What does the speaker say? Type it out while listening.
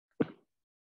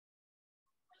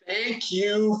Thank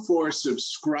you for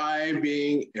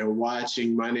subscribing and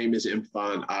watching. My name is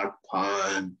Mfon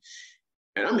Akpan,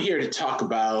 and I'm here to talk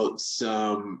about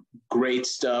some great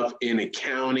stuff in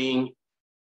accounting.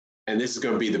 And this is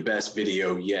going to be the best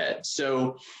video yet.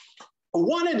 So, I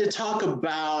wanted to talk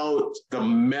about the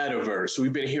metaverse.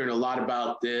 We've been hearing a lot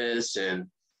about this and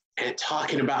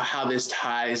talking about how this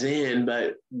ties in.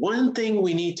 But one thing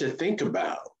we need to think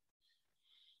about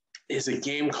is a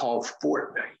game called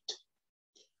Fortnite.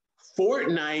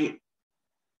 Fortnite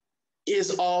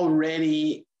is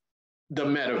already the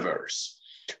metaverse.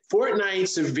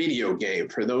 Fortnite's a video game,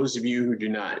 for those of you who do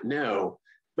not know,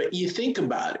 but you think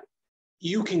about it.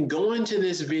 You can go into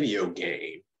this video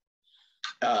game.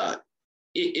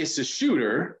 It's a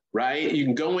shooter, right? You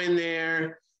can go in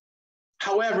there.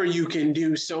 However, you can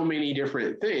do so many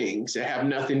different things that have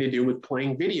nothing to do with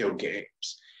playing video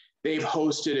games. They've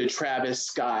hosted a Travis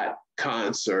Scott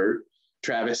concert.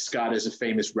 Travis Scott is a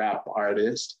famous rap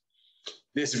artist.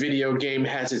 This video game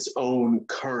has its own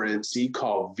currency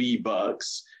called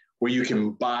V-Bucks, where you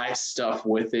can buy stuff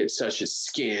with it, such as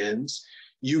skins.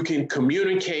 You can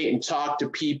communicate and talk to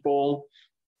people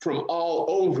from all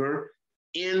over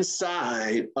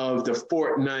inside of the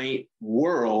Fortnite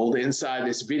world, inside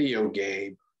this video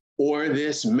game or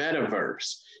this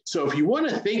metaverse. So if you want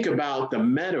to think about the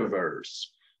metaverse,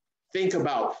 think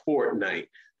about Fortnite.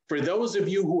 For those of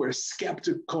you who are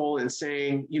skeptical and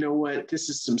saying, you know what, this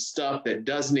is some stuff that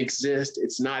doesn't exist,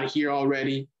 it's not here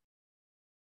already,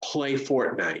 play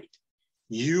Fortnite.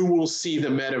 You will see the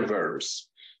metaverse.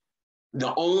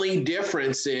 The only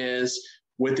difference is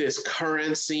with this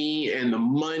currency and the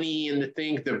money and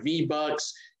the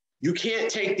V-Bucks, you can't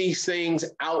take these things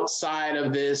outside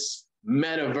of this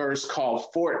metaverse called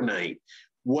Fortnite.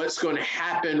 What's going to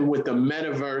happen with the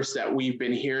metaverse that we've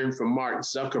been hearing from Mark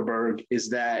Zuckerberg is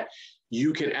that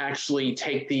you can actually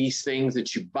take these things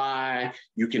that you buy,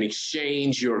 you can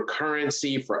exchange your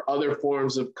currency for other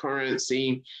forms of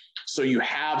currency. So you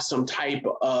have some type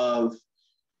of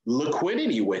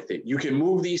liquidity with it. You can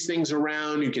move these things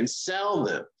around, you can sell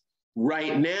them.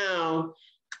 Right now,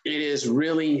 it is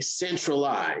really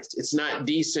centralized. It's not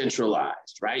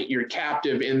decentralized, right? You're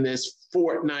captive in this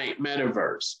Fortnite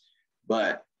metaverse.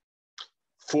 But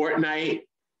Fortnite,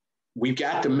 we've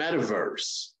got the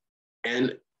metaverse,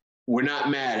 and we're not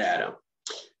mad at them.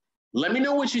 Let me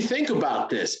know what you think about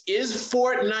this. Is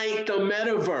Fortnite the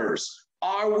metaverse?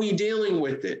 Are we dealing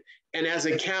with it? And as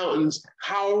accountants,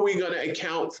 how are we going to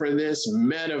account for this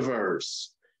metaverse?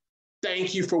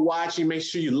 Thank you for watching. Make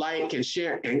sure you like and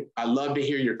share, and I'd love to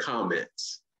hear your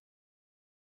comments.